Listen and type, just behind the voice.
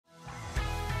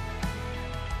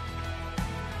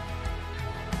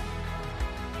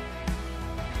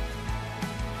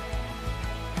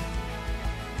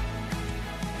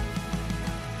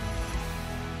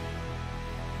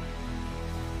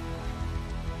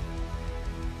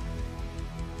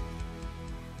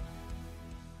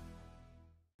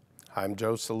I'm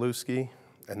Joe Sulewski,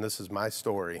 and this is my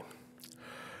story.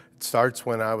 It starts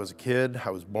when I was a kid. I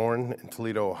was born in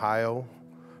Toledo, Ohio,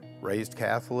 raised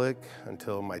Catholic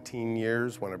until my teen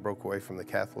years when I broke away from the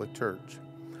Catholic Church.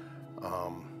 I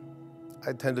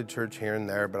attended church here and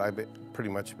there, but I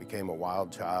pretty much became a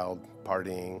wild child,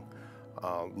 partying,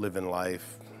 living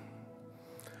life.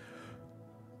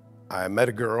 I met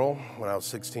a girl when I was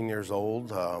 16 years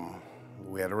old.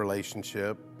 We had a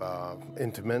relationship,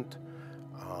 intimate.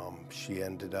 She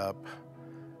ended up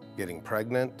getting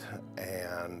pregnant,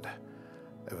 and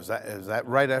it was that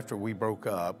right after we broke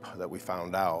up that we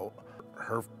found out.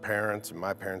 Her parents and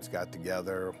my parents got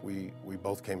together. We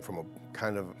both came from a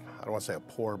kind of, I don't want to say a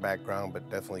poor background, but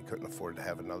definitely couldn't afford to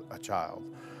have a child.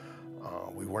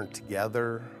 We weren't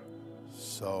together,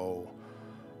 so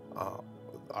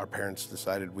our parents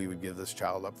decided we would give this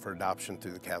child up for adoption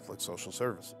through the Catholic Social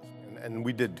Services. And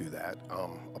we did do that.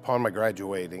 Upon my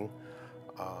graduating,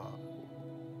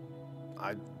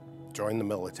 I joined the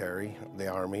military, the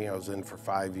Army. I was in for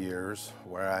 5 years,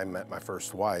 where I met my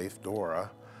first wife, Dora.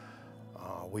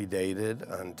 We dated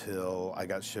until I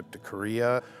got shipped to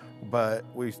Korea, but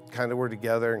we kind of were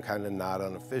together and kind of not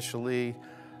unofficially.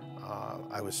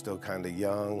 I was still kind of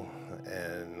young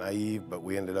and naive, but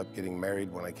we ended up getting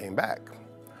married when I came back.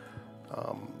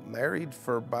 Married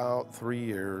for about 3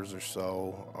 years or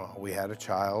so. We had a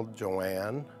child,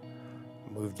 Joanne.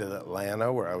 Moved to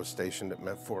Atlanta, where I was stationed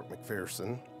at Fort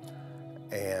McPherson,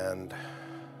 and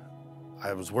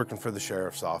I was working for the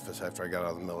sheriff's office after I got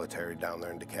out of the military down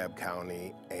there in DeKalb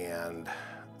County, and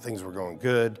things were going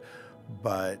good,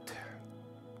 but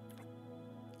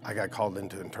I got called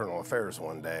into internal affairs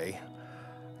one day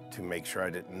to make sure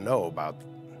I didn't know about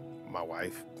my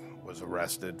wife was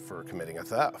arrested for committing a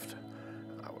theft.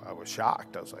 I was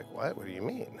shocked. I was like, what? What do you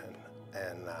mean?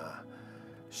 And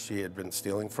she had been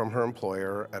stealing from her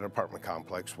employer at an apartment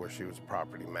complex where she was a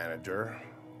property manager.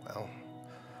 Well,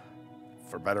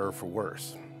 for better or for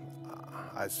worse,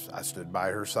 I stood by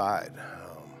her side.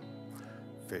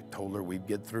 I told her we'd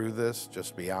get through this,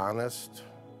 just be honest,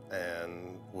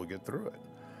 and we'll get through it.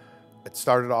 It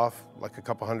started off like a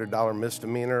couple $100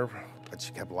 misdemeanor, but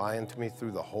she kept lying to me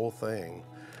through the whole thing,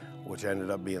 which ended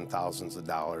up being thousands of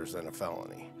dollars and a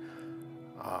felony.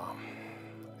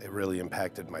 It really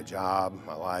impacted my job,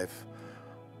 my life.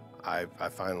 I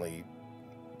finally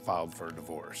filed for a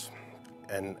divorce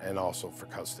and also for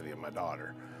custody of my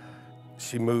daughter.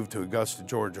 She moved to Augusta,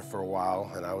 Georgia for a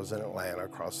while, and I was in Atlanta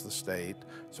across the state,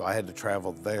 so I had to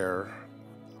travel there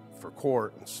for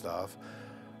court and stuff.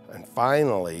 And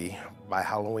finally, by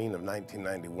Halloween of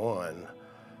 1991,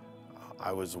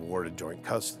 I was awarded joint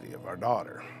custody of our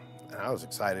daughter. And I was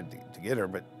excited to get her,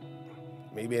 but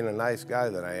me being a nice guy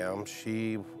that I am,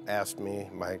 she asked me,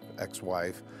 my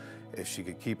ex-wife, if she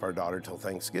could keep our daughter till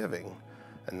Thanksgiving,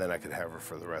 and then I could have her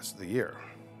for the rest of the year.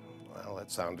 Well,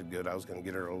 that sounded good. I was gonna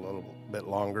get her a little bit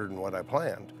longer than what I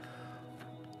planned.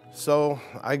 So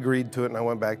I agreed to it, and I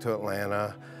went back to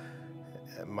Atlanta.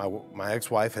 My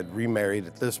ex-wife had remarried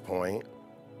at this point,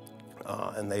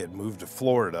 and they had moved to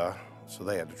Florida, so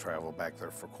they had to travel back there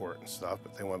for court and stuff,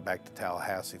 but they went back to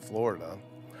Tallahassee, Florida.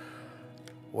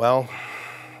 Well,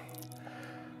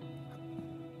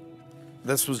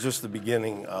 this was just the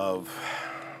beginning of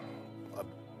a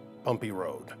bumpy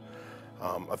road.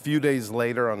 A few days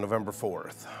later, on November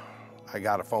 4th, I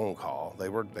got a phone call. They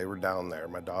were down there.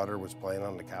 My daughter was playing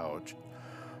on the couch,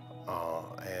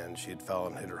 and she had fell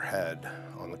and hit her head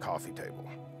on the coffee table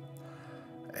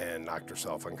and knocked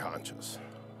herself unconscious.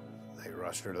 They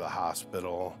rushed her to the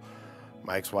hospital.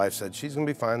 My ex-wife said, she's gonna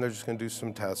be fine. They're just gonna do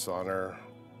some tests on her.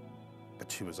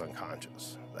 But she was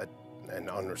unconscious and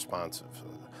unresponsive.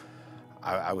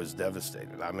 I was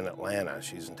devastated. I'm in Atlanta,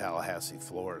 she's in Tallahassee,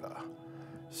 Florida.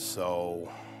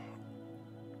 So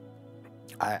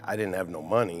I didn't have no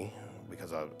money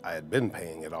because I had been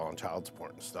paying it all on child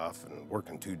support and stuff and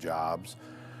working 2 jobs.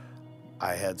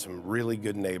 I had some really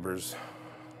good neighbors,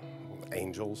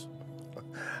 angels.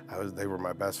 They were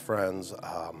my best friends.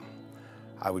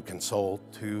 I would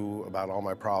consult too about all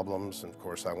my problems, and of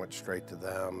course I went straight to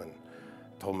them and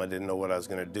told him I didn't know what I was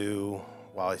gonna do.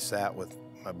 While I sat with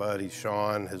my buddy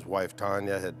Sean, his wife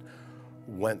Tanya had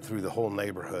went through the whole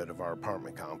neighborhood of our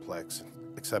apartment complex,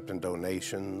 accepting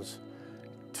donations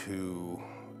to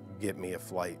get me a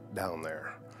flight down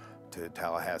there to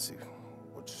Tallahassee,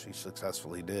 which she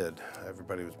successfully did.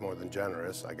 Everybody was more than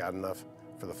generous. I got enough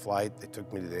for the flight. They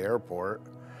took me to the airport.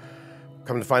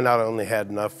 Come to find out I only had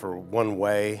enough for one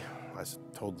way. I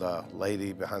told the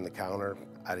lady behind the counter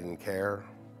I didn't care.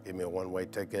 Give me a one-way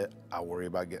ticket. I'll worry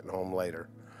about getting home later.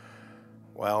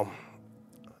 Well,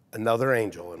 another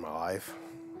angel in my life.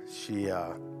 She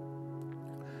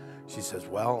She says,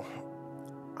 well,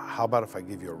 how about if I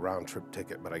give you a round trip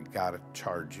ticket, but I gotta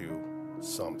charge you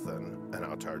something, and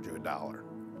I'll charge you $1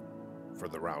 for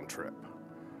the round trip.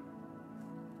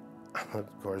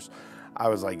 Of course, I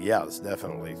was like, yeah, it's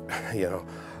definitely,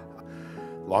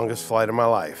 longest flight of my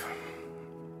life.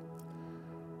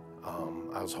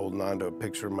 I was holding on to a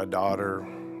picture of my daughter,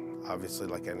 obviously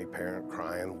like any parent,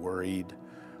 crying, worried,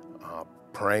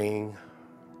 praying.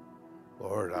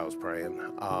 Lord, I was praying.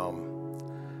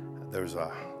 There was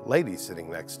a lady sitting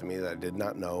next to me that I did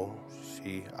not know.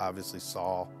 She obviously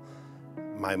saw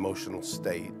my emotional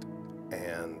state,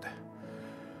 and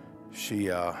she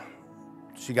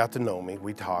got to know me.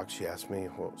 We talked. She asked me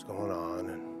what was going on,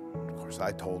 and of course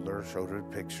I told her, showed her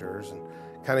pictures, and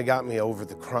kind of got me over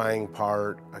the crying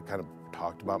part. I kind of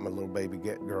talked about my little baby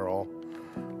girl.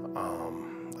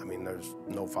 I mean, there's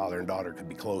no father and daughter could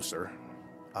be closer.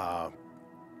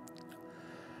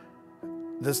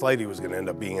 This lady was going to end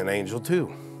up being an angel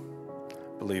too,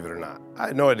 believe it or not. I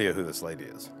had no idea who this lady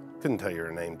is. Couldn't tell you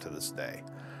her name to this day,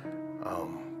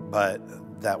 but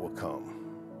that will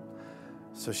come.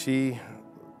 So she,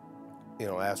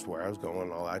 asked where I was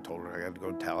going. I told her I had to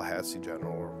go to Tallahassee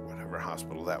General or whatever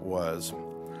hospital that was.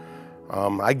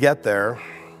 I get there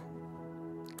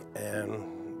and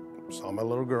saw my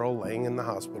little girl laying in the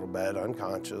hospital bed,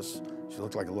 unconscious. She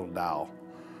looked like a little doll.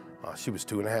 She was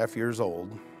 2.5 years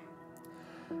old.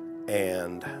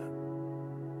 And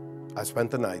I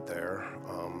spent the night there.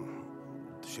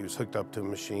 She was hooked up to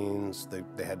machines.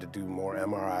 They had to do more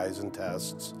MRIs and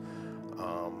tests,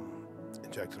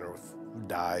 injected her with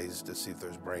dyes to see if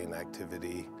there's brain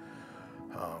activity.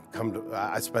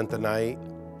 I spent the night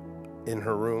in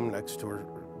her room next to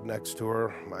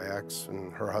her. My ex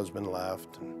and her husband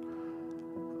left, and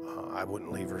I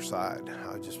wouldn't leave her side.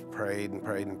 I just prayed and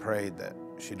prayed and prayed that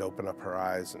she'd open up her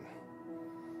eyes and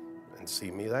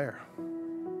see me there.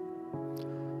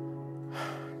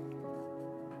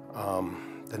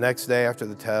 The next day after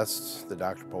the tests, the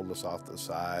doctor pulled us off to the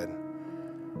side,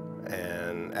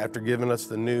 and after giving us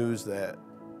the news that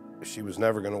she was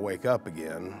never going to wake up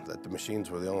again, that the machines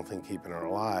were the only thing keeping her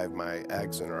alive, my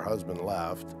ex and her husband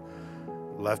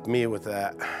left me with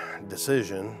that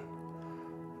decision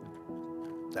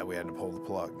that we had to pull the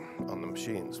plug on the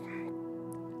machines.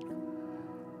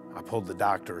 I pulled the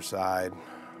doctor aside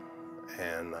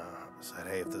and said,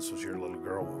 hey, if this was your little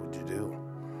girl, what would you do?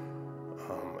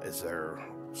 Is there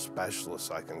specialists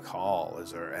I can call?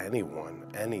 Is there anyone,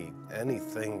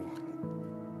 anything,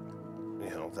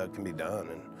 that can be done?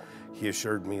 And he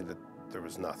assured me that there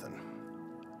was nothing.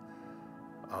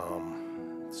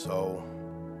 So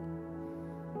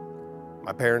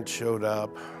my parents showed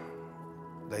up.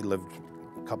 They lived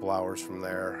a couple hours from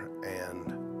there,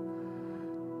 and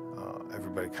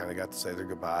everybody kind of got to say their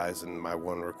goodbyes, and my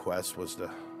one request was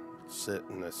to sit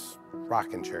in this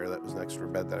rocking chair that was next to her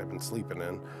bed that I'd been sleeping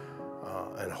in,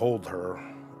 and hold her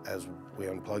as we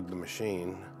unplugged the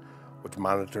machine, which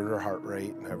monitored her heart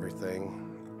rate and everything.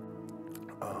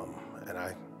 And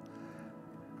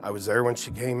I was there when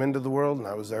she came into the world, and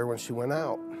I was there when she went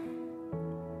out.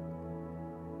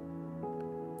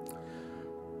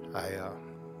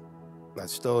 I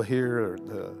still hear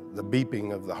the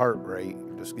beeping of the heart rate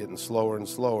just getting slower and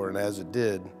slower, and as it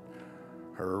did,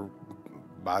 her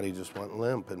body just went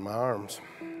limp in my arms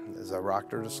as I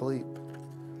rocked her to sleep.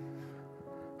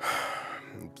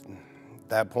 At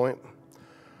that point,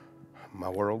 my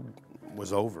world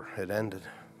was over. It ended.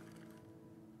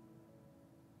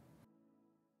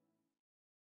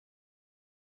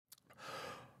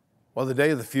 Well, the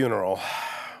day of the funeral,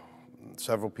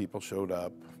 several people showed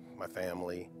up, my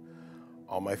family,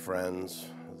 all my friends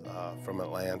from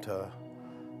Atlanta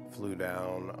flew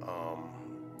down.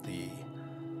 The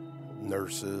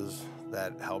nurses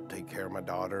that helped take care of my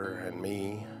daughter and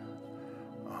me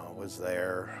was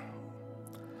there.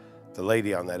 The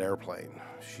lady on that airplane,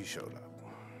 she showed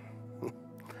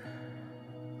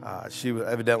up. She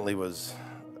evidently was,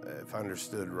 if I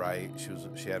understood right,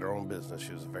 she had her own business.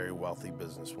 She was a very wealthy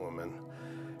businesswoman.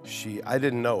 I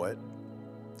didn't know it,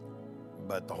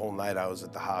 but the whole night I was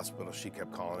at the hospital, she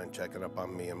kept calling and checking up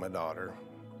on me and my daughter.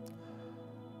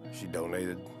 She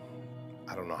donated,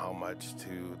 I don't know how much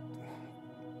to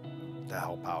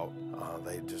help out.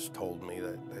 They just told me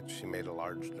that she made a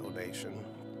large donation,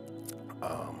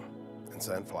 and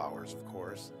sent flowers, of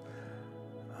course.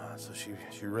 So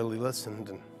she really listened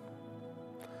and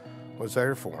was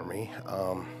there for me.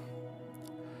 I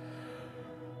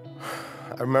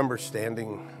remember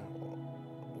standing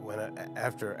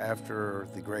after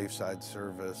the graveside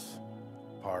service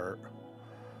part,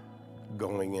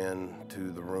 going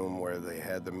into the room where they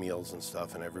had the meals and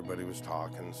stuff, and everybody was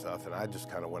talking and stuff, and I just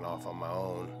kind of went off on my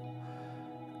own.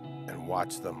 and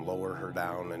watch them lower her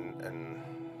down and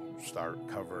start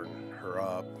covering her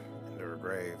up into her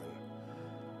grave.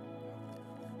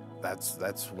 And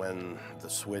that's when the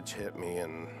switch hit me,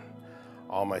 and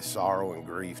all my sorrow and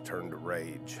grief turned to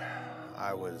rage.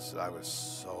 I was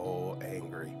so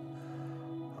angry.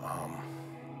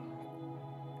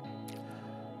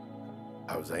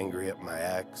 I was angry at my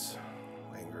ex,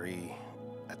 angry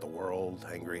at the world,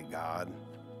 angry at God.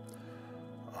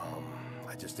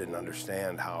 I just didn't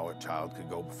understand how a child could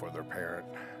go before their parent.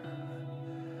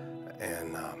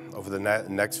 And over the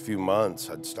next few months,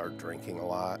 I'd start drinking a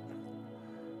lot.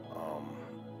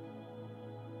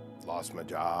 Lost my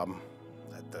job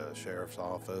at the sheriff's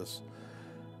office.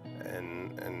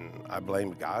 And I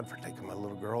blamed God for taking my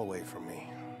little girl away from me.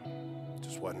 It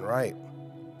just wasn't right.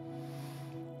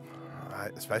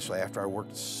 Especially after I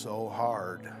worked so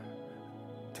hard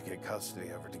to get custody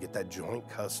of her, to get that joint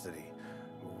custody.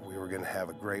 We were going to have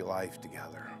a great life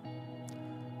together.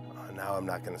 Now I'm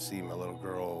not going to see my little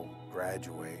girl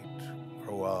graduate,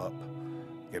 grow up,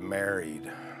 get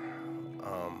married.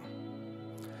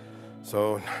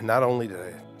 So not only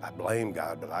did I blame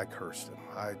God, but I cursed him.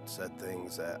 I said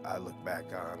things that I look back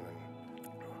on,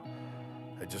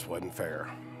 and it just wasn't fair.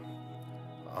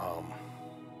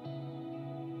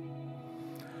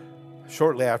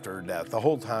 Shortly after her death, the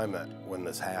whole time when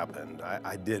this happened,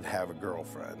 I did have a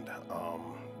girlfriend.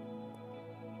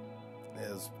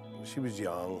 She was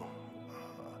young,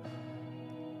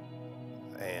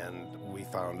 and we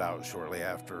found out shortly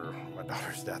after my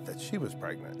daughter's death that she was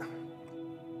pregnant.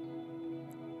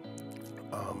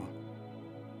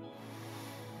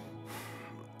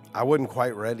 I wasn't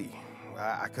quite ready.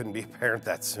 I couldn't be a parent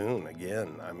that soon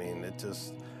again. I mean,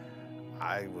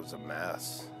 I was a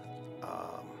mess.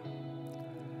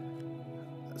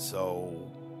 So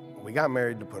we got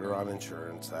married to put her on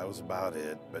insurance. That was about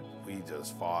it. But we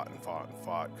just fought and fought and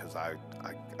fought because I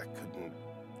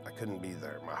couldn't be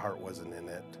there. My heart wasn't in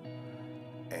it.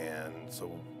 And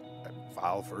so I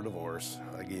filed for divorce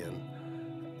again.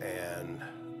 And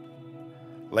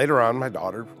later on, my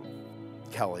daughter,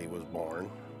 Kelly, was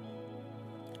born.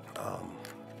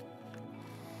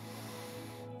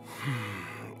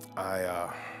 I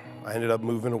ended up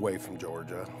moving away from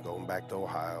Georgia, going back to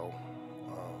Ohio.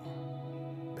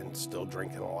 Been still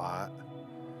drinking a lot,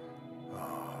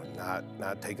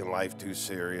 not taking life too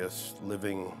serious,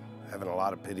 having a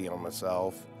lot of pity on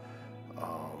myself.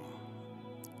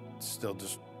 Still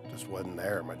just wasn't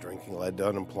there. My drinking led to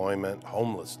unemployment,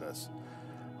 homelessness.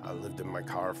 I lived in my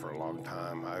car for a long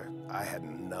time. I had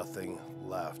nothing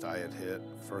left. I had hit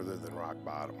further than rock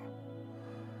bottom.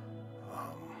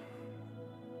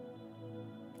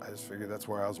 I just figured that's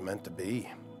where I was meant to be.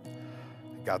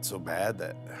 It got so bad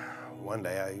that one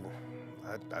day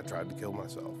I tried to kill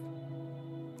myself.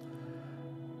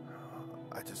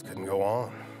 I just couldn't go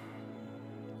on.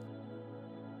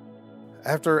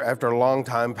 After a long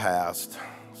time passed,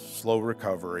 slow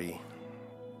recovery,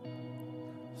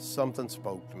 something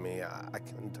spoke to me. I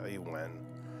couldn't tell you when.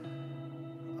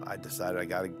 I decided I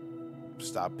got to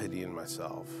stop pitying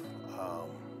myself.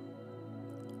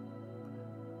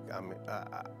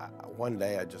 One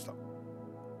day I just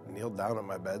kneeled down at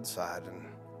my bedside and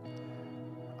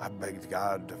I begged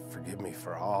God to forgive me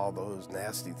for all those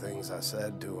nasty things I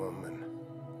said to him,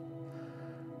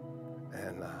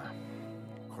 and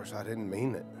of course I didn't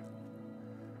mean it.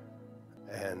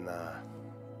 And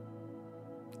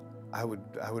I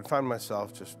would find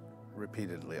myself just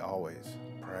repeatedly, always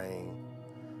praying,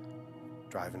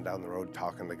 driving down the road,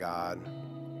 talking to God.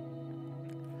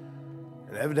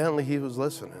 And evidently he was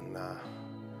listening.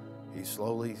 He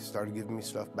slowly started giving me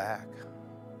stuff back.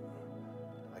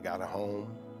 I got a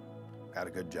home, got a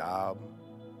good job,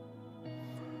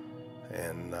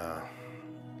 and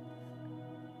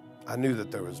I knew that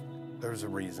there was a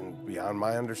reason beyond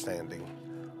my understanding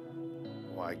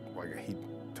why he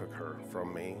took her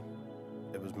from me.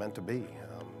 It was meant to be,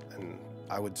 and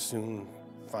I would soon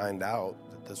find out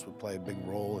that this would play a big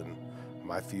role in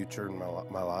my future and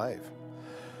my life.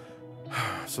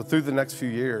 So through the next few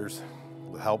years,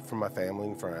 with help from my family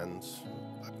and friends,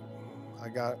 I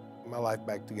got my life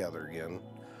back together again.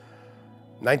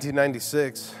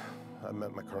 1996, I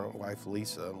met my current wife,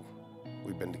 Lisa.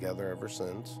 We've been together ever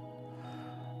since.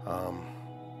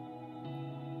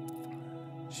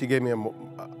 She gave me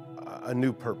a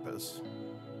new purpose.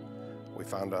 We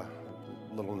found a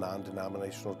little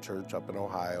non-denominational church up in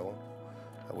Ohio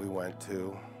that we went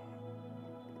to.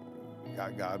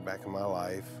 Got God back in my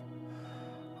life.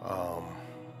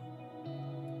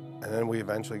 And then we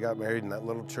eventually got married in that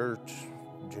little church,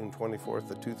 June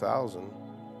 24th of 2000.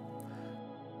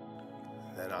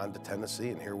 And then on to Tennessee,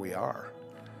 and here we are.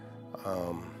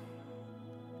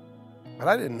 But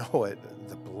I didn't know it.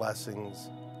 The blessings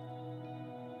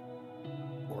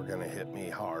were going to hit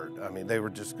me hard. I mean, they were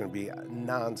just going to be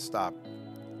nonstop.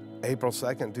 April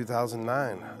 2nd,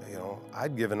 2009,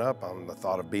 I'd given up on the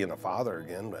thought of being a father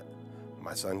again, but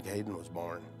my son Caden was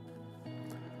born.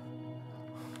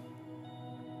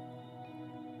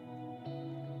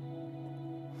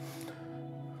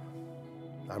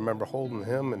 I remember holding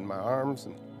him in my arms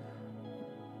and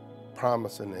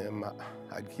promising him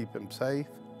I'd keep him safe.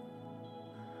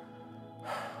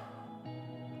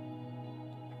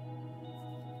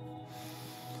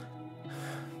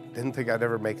 Didn't think I'd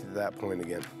ever make it to that point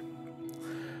again.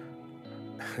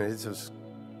 It's just,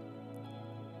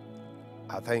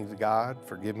 I thanked God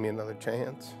for giving me another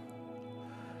chance.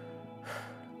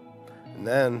 And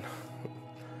then,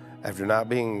 after not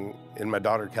being in my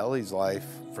daughter Kelly's life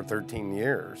for 13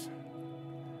 years,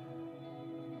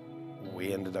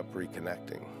 we ended up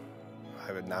reconnecting.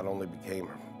 I not only became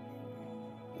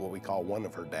what we call one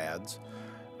of her dads,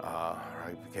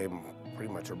 I became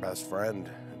pretty much her best friend.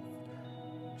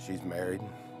 She's married,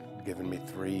 given me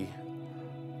 3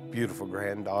 beautiful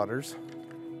granddaughters.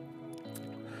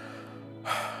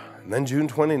 And then June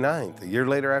 29th, a year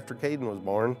later after Caden was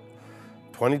born,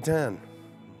 2010,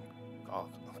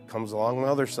 comes along my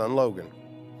other son, Logan.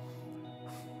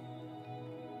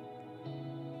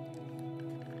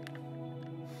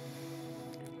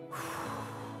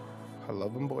 I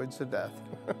love them boys to death.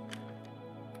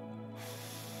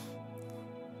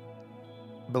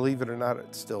 Believe it or not,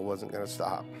 it still wasn't going to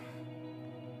stop.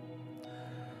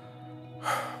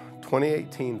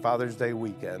 2018 Father's Day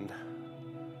weekend,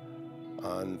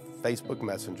 on Facebook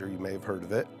Messenger, you may have heard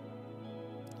of it,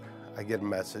 I get a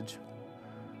message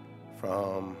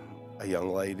from a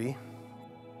young lady,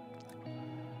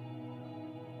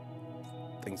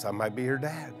 thinks I might be her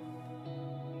dad.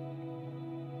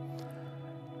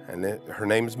 And her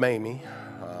name's Mamie,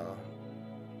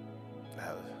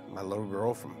 my little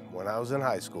girl from when I was in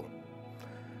high school.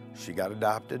 She got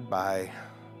adopted by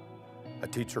a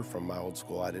teacher from my old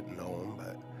school. I didn't know him,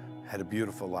 but had a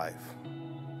beautiful life.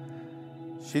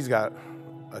 She's got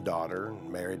a daughter,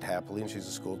 married happily, and she's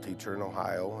a school teacher in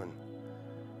Ohio. And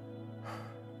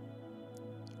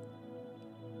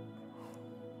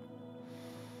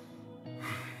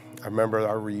I remember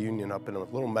our reunion up in a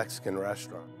little Mexican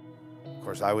restaurant. Of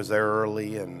course, I was there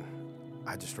early, and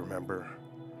I just remember,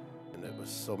 and it was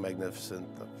so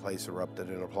magnificent. The place erupted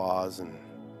in applause, and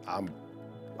I'm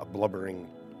a blubbering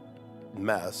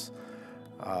mess.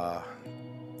 But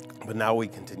now we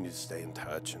continue to stay in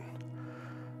touch, and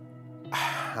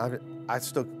I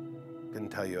still can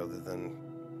tell you other than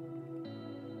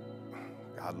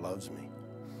God loves me.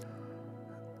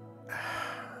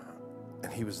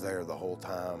 And he was there the whole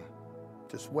time,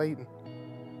 just waiting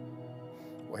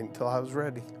until I was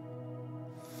ready.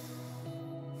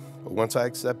 But once I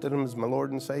accepted him as my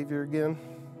Lord and Savior again,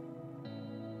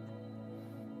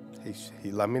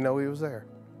 he let me know he was there.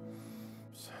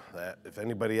 So that if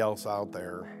anybody else out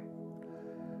there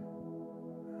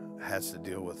has to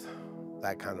deal with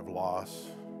that kind of loss,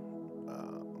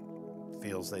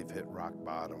 feels they've hit rock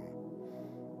bottom,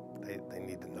 they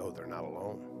need to know they're not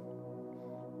alone.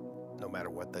 No matter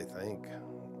what they think,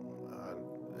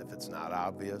 if it's not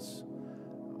obvious,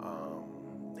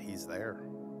 he's there.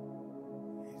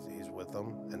 He's with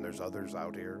them, and there's others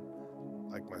out here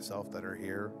like myself that are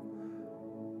here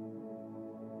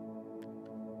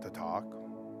to talk,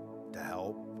 to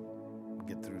help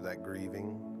get through that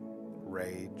grieving,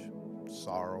 rage,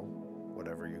 sorrow,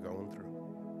 whatever you're going through.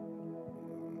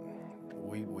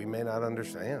 We may not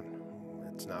understand.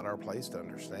 It's not our place to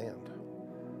understand.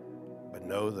 But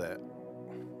know that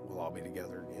we'll all be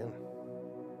together again.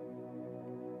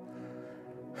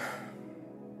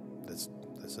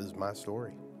 This is my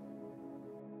story.